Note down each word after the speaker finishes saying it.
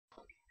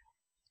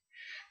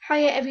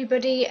Hiya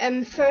everybody,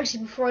 firstly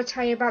before I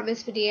tell you about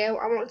this video,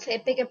 I want to say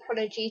a big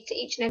apology to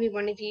each and every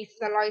one of you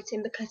for the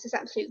lighting because it's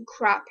absolute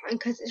crap, and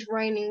because it's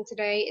raining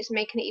today it's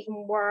making it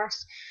even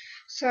worse.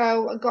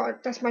 So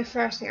that's my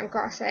first thing I've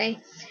got to say.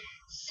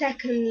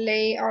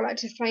 Secondly, I'd like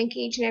to thank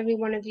each and every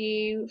one of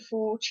you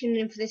for tuning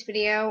in for this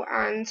video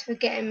and for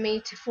getting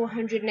me to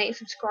 408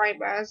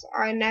 subscribers.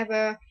 I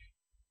never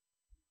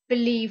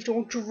believed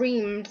or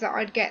dreamed that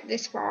I'd get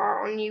this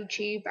far on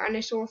YouTube, and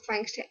it's all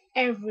thanks to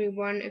every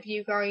one of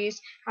you guys,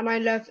 and I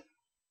love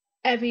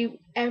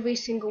every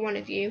single one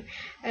of you.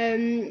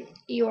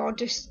 You are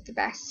just the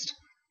best,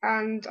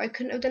 and I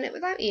couldn't have done it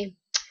without you.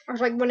 I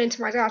was like running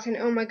to my dad saying,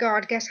 "Oh my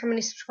god, guess how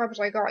many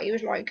subscribers I got?" He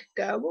was like,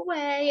 "Go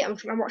away, I'm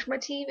trying to watch my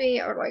TV."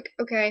 I was like,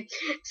 "Okay."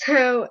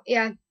 So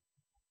yeah.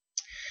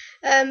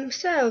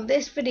 So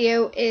this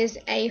video is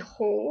a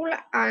haul,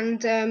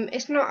 and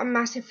it's not a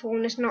massive haul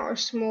and it's not a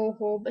small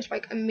haul, but it's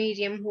like a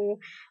medium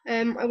haul.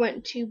 I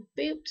went to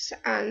Boots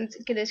and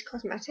Gilly's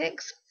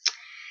Cosmetics,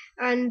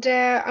 and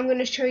I'm going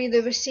to show you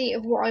the receipt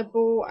of what I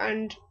bought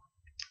and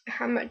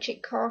how much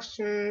it cost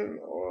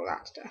and all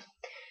that stuff.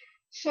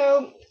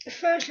 So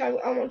first I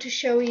want to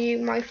show you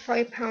my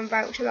 £5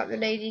 voucher that the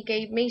lady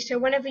gave me. So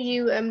whenever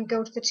you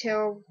go to the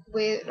till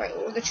with like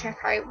or the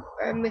checkout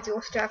with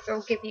your stuff,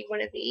 they'll give you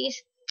one of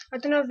these. I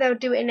don't know if they'll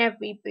do it in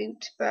every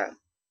boot, but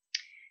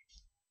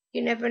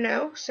you never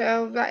know.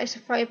 So that is a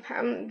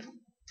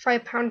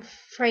 £5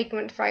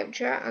 fragrance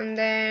voucher, and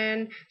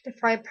then the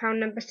 £5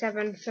 number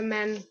 7 for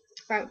men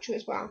voucher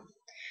as well.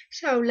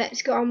 So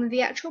let's go on with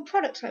the actual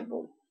products I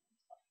bought.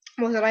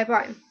 What did I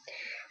buy?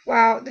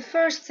 Well, the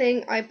first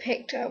thing I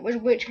picked up was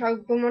which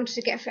I've been wanting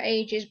to get for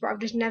ages, but I've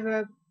just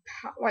never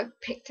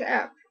picked it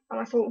up. And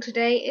I thought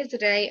today is the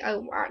day I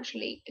will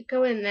actually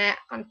go in there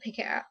and pick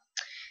it up.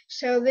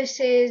 So this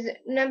is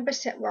number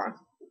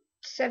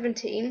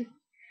 17,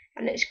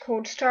 and it's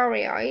called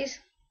Starry Eyes,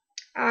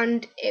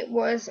 and it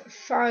was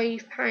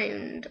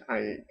 £5,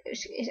 and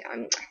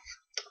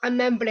I'm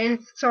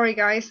mumbling. Sorry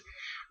guys,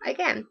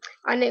 again,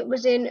 and it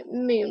was in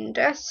Moon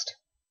Dust,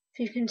 if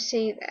you can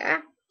see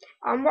there.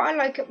 And what I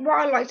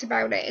liked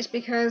about it is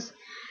because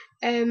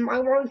I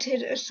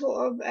wanted a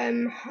sort of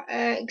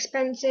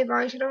expensive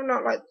eyeshadow,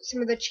 not like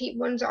some of the cheap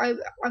ones that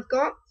I've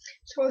got.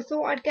 So I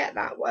thought I'd get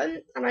that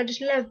one, and I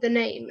just love the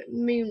name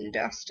Moon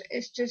Dust.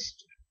 It's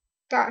just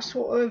that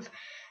sort of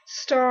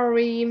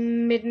starry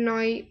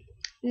midnight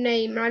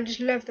name, and I just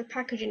love the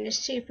packaging. It's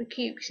super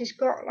cute because it's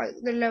got like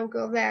the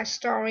logo there,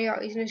 Starry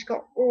Eyes, and it's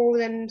got all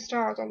them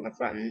stars on the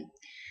front.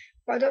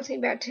 But I don't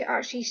think we're able to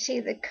actually see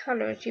the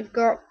colours. You've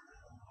got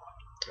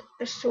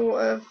a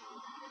sort of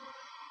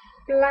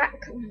black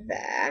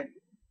there,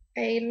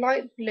 a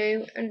light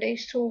blue, and a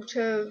sort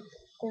of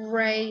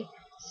grey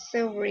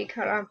silvery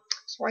colour.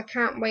 So I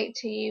can't wait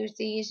to use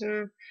these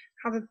and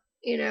have a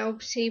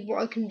see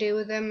what I can do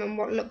with them and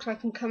what looks I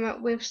can come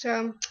up with.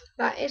 So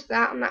that is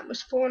that, and that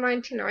was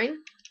 £4.99.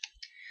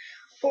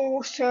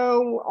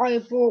 Also, I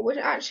bought, which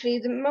actually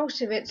the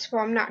most of it's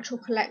from Natural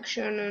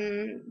Collection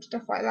and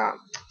stuff like that.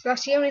 So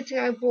that's the only thing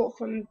I bought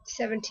from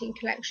 17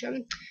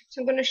 collection. So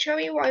I'm going to show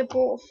you what I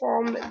bought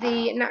from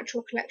the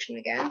Natural Collection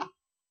again.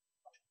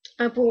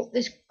 I bought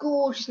this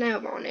gorgeous nail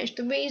varnish.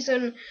 The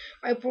reason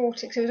I bought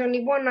it because it was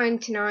only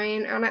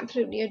 £1.99, and I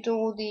absolutely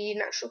adore the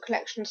Natural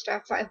Collection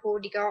stuff that I've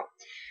already got.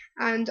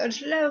 And I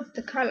just love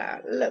the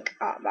colour. Look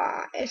at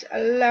that. It's a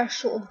lush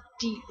sort of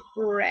deep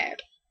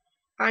red,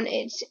 and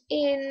it's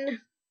in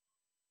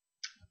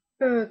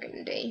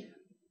burgundy.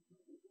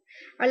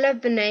 I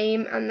love the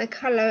name, and the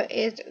colour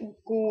is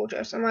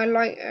gorgeous, and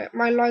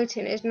my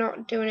lighting is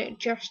not doing it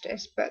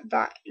justice, but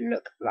that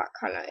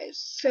colour is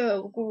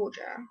so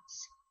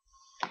gorgeous.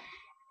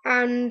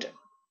 And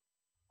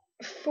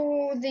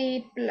for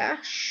the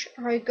blush,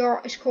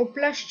 it's called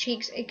Blush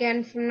Cheeks,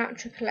 again from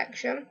Natural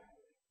Collection,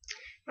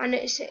 and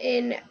it's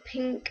in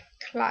Pink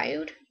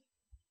Cloud,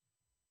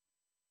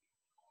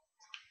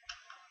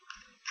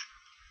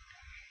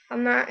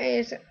 and that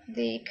is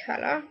the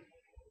colour.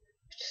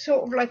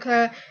 Sort of like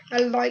a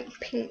light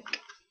pink,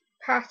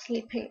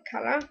 pastel pink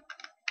colour.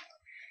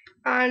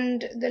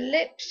 And the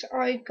lips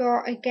I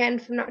got again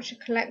from Natural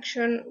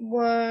Collection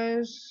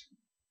was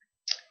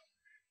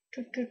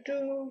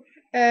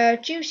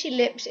Juicy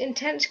Lips,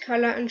 Intense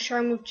Colour and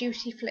Shine with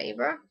Juicy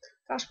Flavour.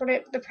 That's what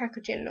the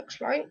packaging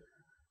looks like.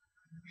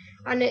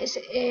 And it's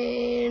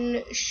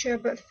in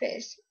Sherbet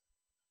Fizz.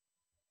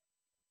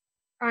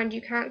 And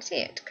you can't see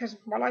it because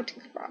my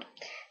lighting's bad.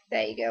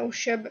 There you go,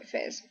 Sherbet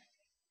Fizz.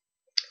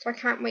 So I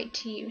can't wait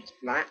to use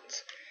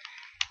that.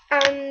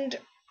 And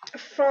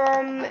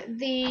from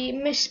the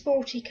Miss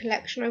Sporty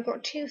collection, I've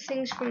got two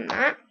things from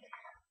that.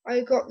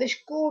 I got this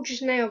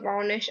gorgeous nail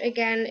varnish.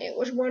 Again, it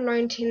was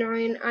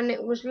 £1.99, and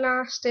it was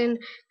lasting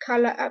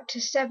colour up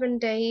to 7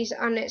 days,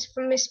 and it's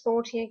from Miss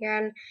Sporty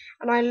again,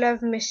 and I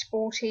love Miss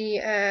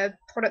Sporty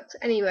products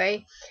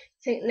anyway.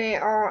 I think they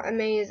are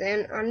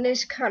amazing, and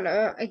this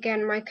colour,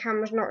 again, my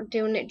camera's not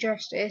doing it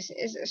justice,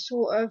 is a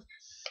sort of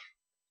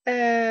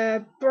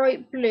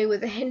bright blue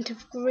with a hint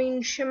of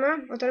green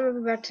shimmer. I don't know if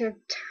you're able to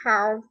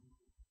tell.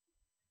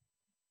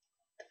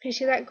 you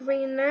see that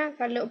green there?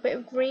 That little bit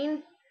of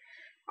green?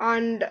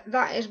 And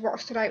that is what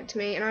stood out to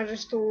me, and I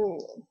just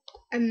thought,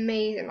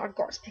 amazing, I've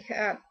got to pick it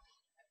up.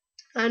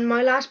 And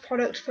my last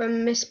product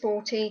from Miss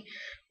Sporty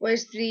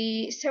was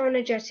the So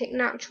Energetic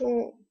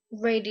Natural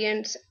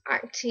Radiance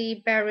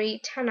Acti Berry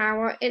 10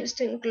 Hour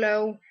Instant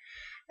Glow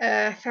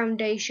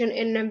Foundation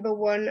in number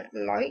 1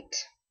 light.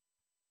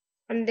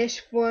 And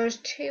this was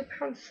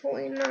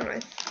 £2.49, I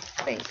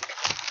think.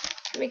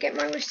 Let me get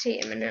my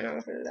receipt in and then I'll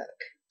have a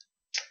look.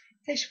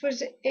 This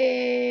was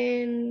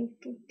in...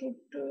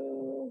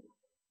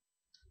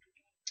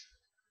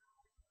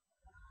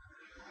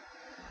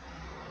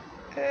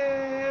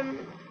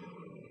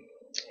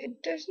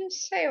 it doesn't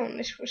say on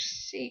this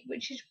receipt,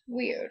 which is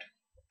weird.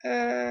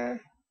 Oh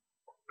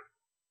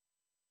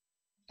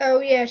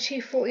yeah,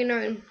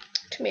 £2.49.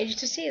 Took me ages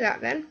to see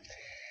that then.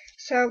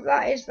 So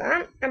that is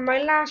that. And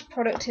my last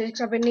product is,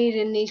 because I've been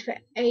needing these for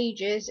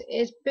ages,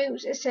 is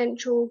Boots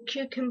Essential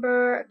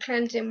Cucumber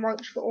Cleansing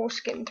Wipes for all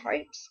skin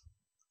types.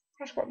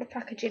 That's what the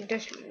packaging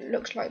just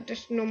looks like,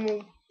 just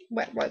normal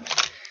wet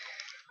wipes.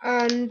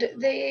 And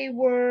they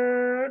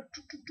were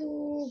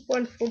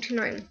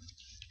 £1.49.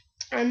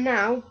 And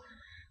now,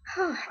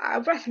 out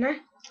of breath now.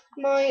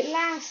 My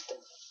last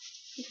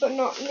but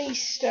not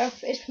least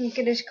stuff is from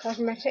Gilly's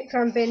Cosmetics. I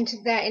haven't been to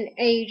there in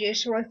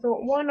ages, so I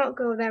thought, why not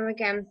go there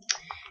again?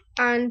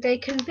 And they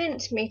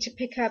convinced me to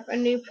pick up a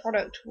new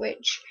product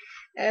which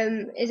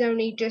is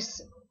only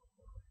just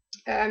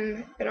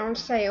been on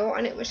sale,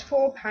 and it was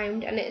 £4,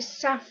 and it's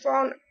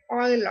saffron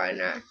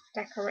eyeliner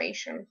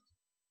decoration.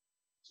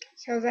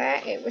 So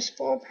there, it was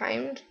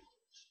 £4,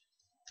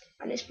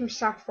 and it's from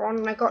Saffron,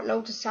 and I got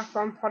loads of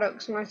Saffron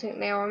products and I think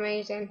they are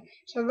amazing.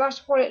 So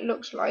that's what it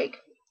looks like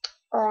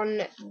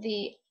on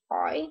the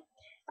eye,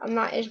 and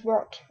that is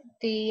what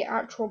the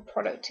actual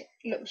product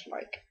looks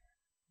like.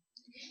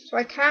 So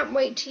I can't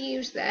wait to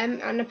use them,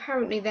 and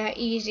apparently they're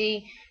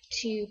easy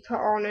to put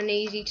on and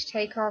easy to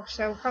take off,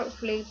 so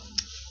hopefully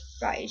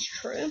that is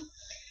true.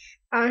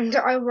 And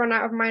I run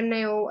out of my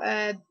nail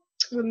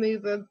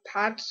remover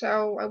pad,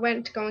 so I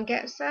went to go and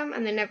get some,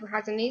 and they never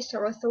had any,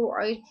 so I thought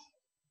I'd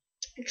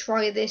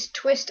try this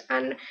Twist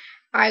and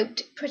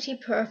Out Pretty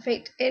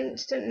Perfect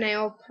Instant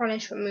Nail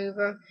Polish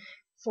Remover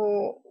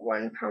for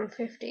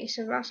 £1.50.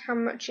 So that's how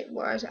much it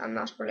was, and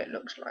that's what it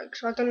looks like.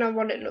 So I don't know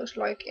what it looks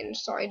like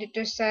inside. It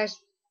just says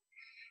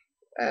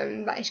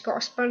that it's got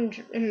a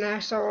sponge in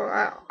there, so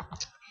I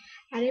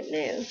don't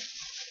know.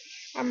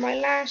 And my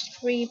last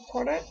 3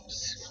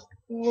 products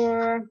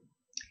were,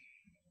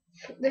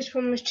 this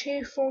one was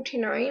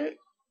 £2.49,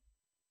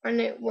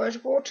 and it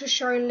was Water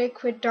Shine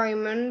Liquid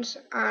Diamonds,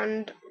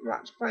 and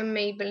that's by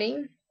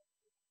Maybelline.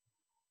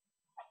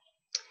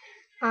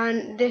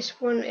 And this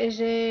one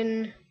is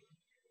in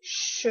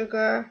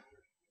Sugar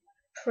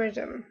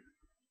Prism.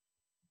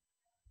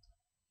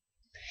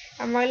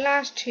 And my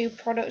last 2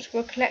 products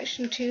were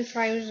Collection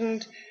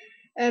 2000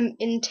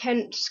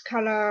 Intense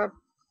Colour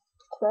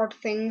Quad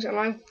things, and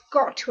I've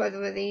got 2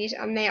 other of these,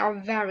 and they are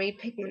very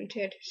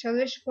pigmented. So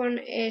this one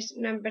is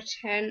number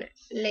 10,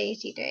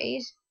 Lazy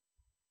Days.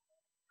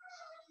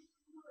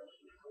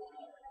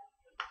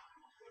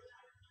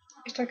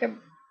 It's like a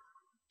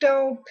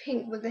dull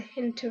pink with a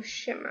hint of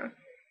shimmer.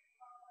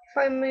 If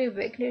I move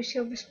it, can you see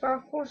all the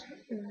sparkles?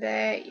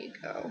 There you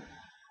go.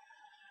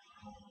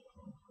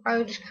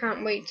 I just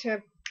can't wait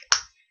to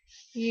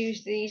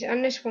use these.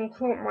 And this one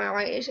caught my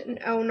eye. It's an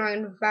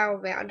 09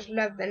 Velvet. I just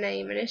love the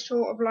name, and it's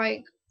sort of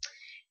like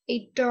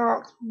a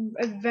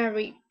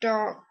very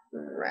dark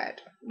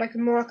red, like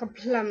more like a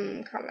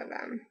plum colour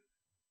then.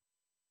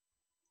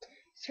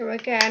 So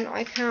again,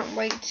 I can't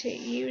wait to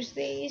use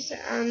these,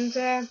 and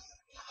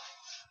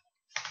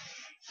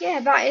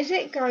yeah, that is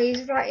it,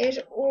 guys. That is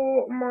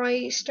all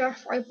my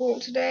stuff I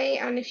bought today,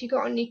 and if you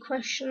got any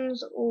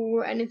questions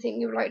or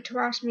anything you'd like to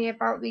ask me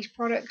about these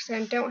products,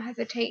 then don't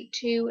hesitate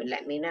to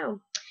let me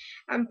know.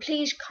 And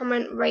please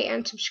comment, rate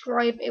and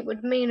subscribe. It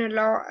would mean a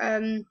lot.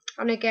 And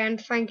again,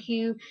 thank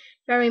you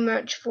very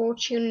much for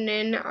tuning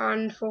in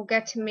and for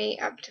getting me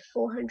up to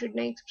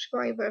 408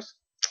 subscribers.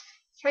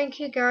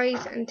 Thank you,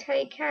 guys, and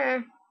take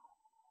care.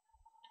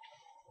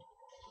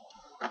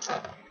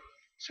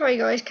 Sorry,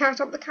 guys, can't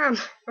stop the cam.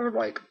 I was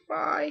like,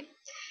 bye.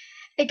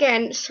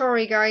 Again,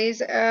 sorry,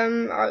 guys.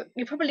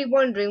 You're probably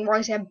wondering why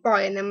I said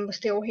bye and then we're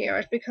still here.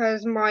 It's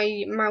because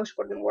my mouse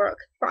wouldn't work.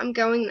 But I'm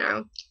going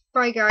now.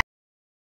 Bye, guys.